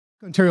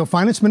Ontario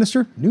Finance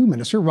Minister, new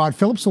Minister, Rod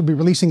Phillips will be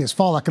releasing his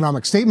fall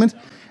economic statement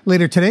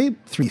later today,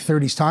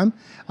 3:30's time.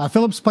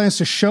 Phillips plans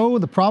to show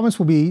the province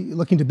will be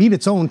looking to beat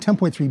its own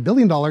 $10.3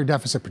 billion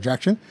deficit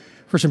projection.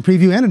 For some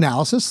preview and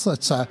analysis,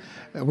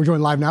 we're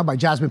joined live now by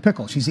Jasmine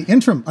Pickel. She's the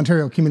Interim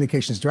Ontario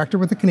Communications Director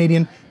with the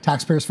Canadian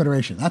Taxpayers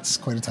Federation. That's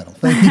quite a title.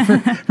 Thank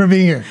you for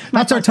being here.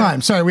 That's our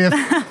time. Sorry,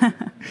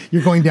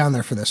 you're going down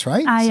there for this,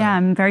 right? I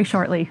am, very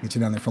shortly. Get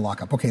you down there for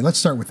lockup. Okay, let's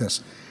start with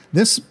this.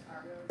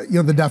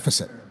 The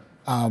deficit.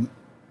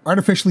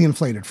 Artificially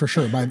inflated, for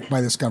sure,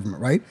 by this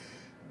government, right?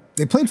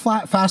 They played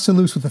fast and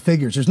loose with the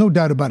figures. There's no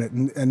doubt about it.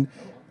 And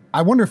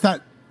I wonder if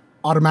that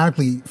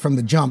automatically, from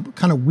the jump,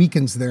 kind of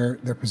weakens their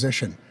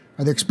position.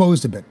 Are they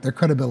exposed a bit, their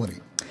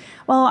credibility?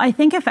 Well, I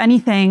think if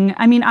anything,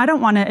 I mean, I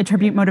don't want to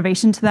attribute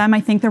motivation to them.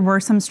 I think there were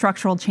some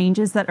structural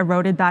changes that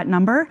eroded that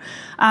number.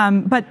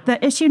 But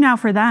the issue now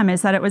for them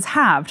is that it was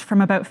halved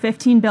from about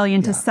 $15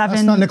 billion to $7.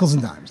 That's not nickels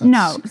and dimes.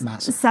 That's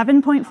massive.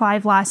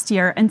 7.5 last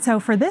year. And so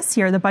for this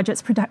year, the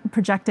budget's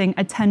projecting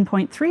a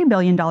 $10.3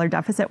 billion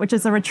deficit, which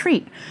is a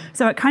retreat.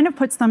 So it kind of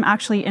puts them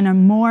actually in a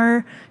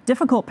more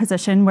difficult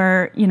position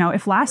where, you know,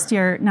 if last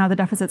year now the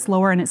deficit's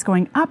lower and it's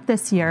going up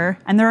this year,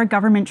 and they're a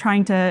government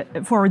trying to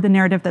forward the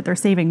narrative that they're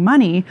saving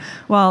money,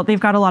 well, they've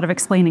got a lot of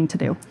explaining to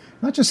do.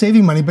 Not just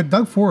saving money, but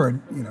Doug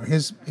Ford, you know,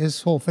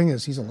 his whole thing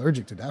is he's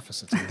allergic to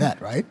deficits and debt,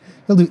 right?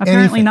 He'll do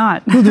Apparently anything.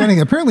 not. He'll do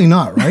anything. Apparently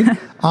not, right?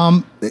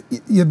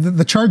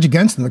 The charge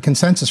against him, the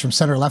consensus from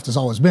center left has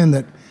always been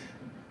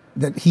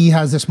that he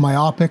has this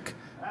myopic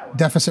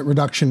deficit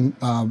reduction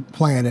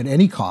plan at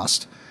any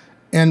cost.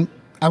 And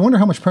I wonder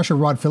how much pressure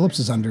Rod Phillips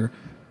is under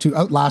to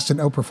outlast and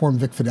outperform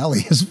Vic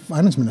Fedeli, his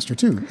finance minister,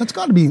 too. That's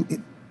got to be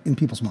in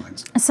people's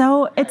minds.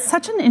 So it's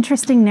such an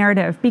interesting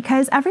narrative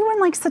because everyone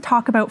likes to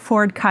talk about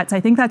Ford cuts. I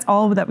think that's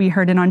all that we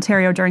heard in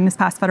Ontario during this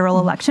past federal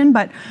election.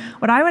 But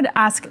what I would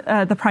ask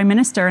the Prime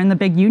Minister and the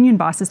big union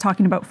bosses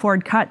talking about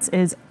Ford cuts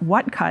is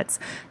what cuts?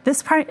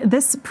 This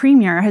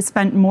Premier has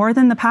spent more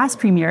than the past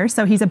Premier,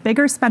 so he's a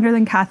bigger spender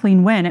than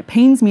Kathleen Wynne. It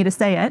pains me to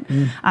say it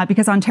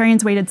because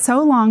Ontarians waited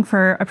so long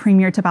for a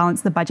Premier to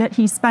balance the budget.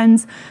 He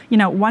spends, you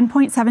know,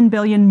 $1.7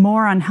 billion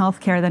more on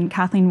healthcare than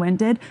Kathleen Wynne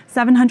did,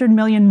 $700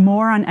 million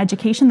more on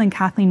education than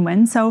Kathleen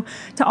Wynne. So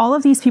to all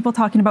of these people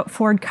talking about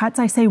Ford cuts,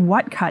 I say,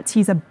 what cuts?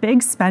 He's a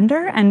big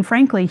spender, and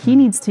frankly, he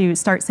needs to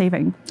start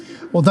saving.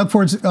 Well, Doug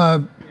Ford's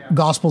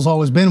gospel's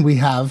always been we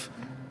have,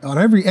 on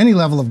any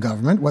level of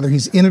government, whether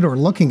he's in it or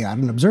looking at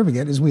it and observing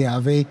it, is we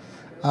have a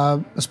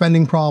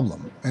spending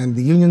problem. And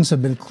the unions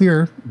have been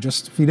clear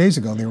just a few days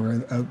ago. They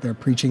were out there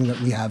preaching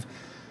that we have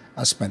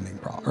a spending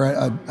problem, or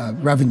a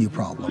revenue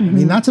problem. I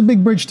mean, that's a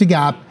big bridge to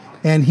gap,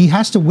 and he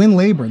has to win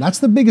labor. That's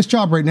the biggest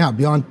job right now,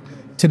 beyond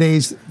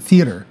today's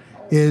theater,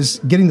 is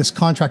getting this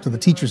contract with the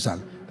teachers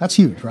done. That's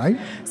huge, right?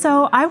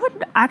 So I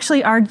would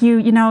actually argue,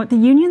 you know, the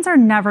unions are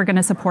never going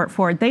to support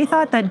Ford. They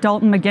thought that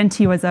Dalton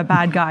McGuinty was a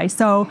bad guy.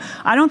 So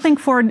I don't think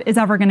Ford is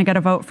ever going to get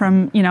a vote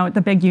from, you know, the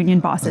big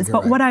union bosses.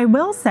 But what I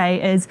will say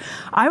is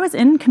I was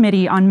in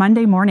committee on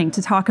Monday morning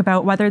to talk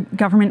about whether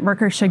government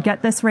workers should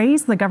get this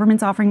raise. The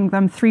government's offering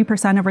them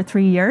 3% over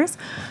 3 years.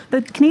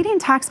 The Canadian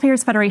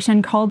Taxpayers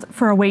Federation called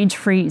for a wage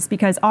freeze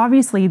because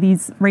obviously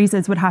these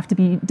raises would have to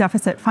be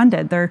deficit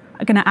funded. They're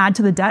going to add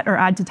to the debt or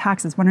add to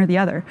taxes, one or the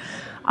other.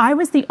 I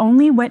was the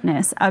only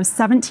witness of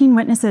 17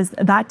 witnesses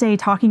that day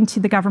talking to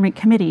the government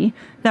committee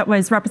that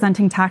was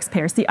representing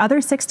taxpayers. The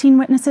other 16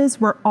 witnesses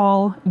were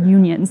all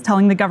unions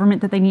telling the government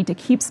that they need to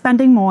keep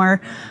spending more.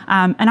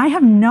 And I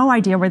have no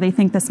idea where they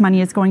think this money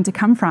is going to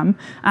come from.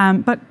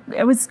 But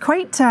it was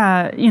quite,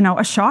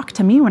 a shock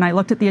to me when I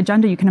looked at the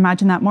agenda, you can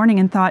imagine, that morning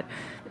and thought,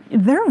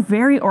 they're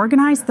very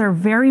organized. They're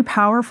very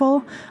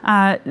powerful.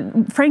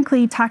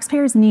 Frankly,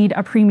 taxpayers need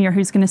a premier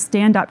who's going to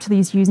stand up to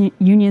these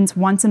unions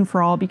once and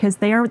for all because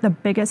they are the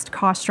biggest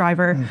cost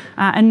driver.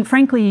 And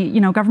frankly,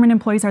 you know, government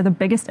employees are the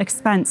biggest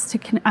expense to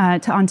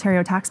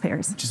Ontario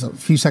taxpayers. Just a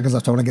few seconds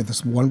left. I want to get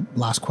this one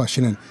last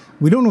question in.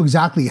 We don't know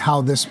exactly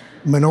how this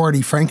minority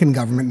Franken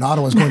government in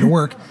Ottawa is going to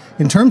work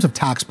in terms of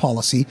tax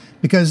policy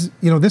because,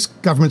 you know, this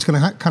government's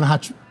going to kind of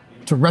have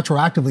to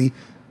retroactively,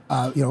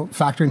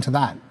 factor into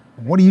that.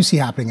 What do you see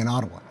happening in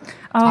Ottawa?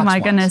 Oh my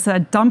goodness, a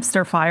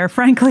dumpster fire,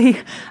 frankly.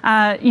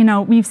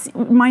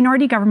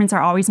 Minority governments are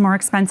always more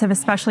expensive,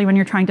 especially when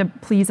you're trying to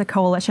please a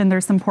coalition.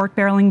 There's some pork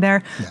barreling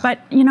there. Yeah.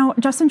 But, you know,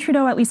 Justin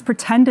Trudeau at least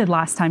pretended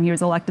last time he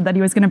was elected that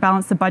he was going to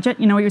balance the budget.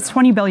 You know, he was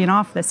 $20 billion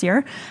off this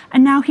year.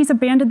 And now he's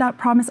abandoned that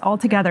promise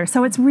altogether.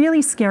 So it's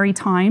really scary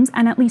times.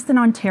 And at least in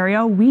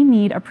Ontario, we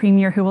need a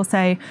premier who will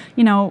say,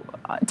 you know,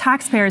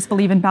 taxpayers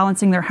believe in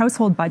balancing their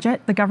household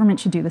budget. The government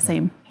should do the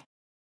same.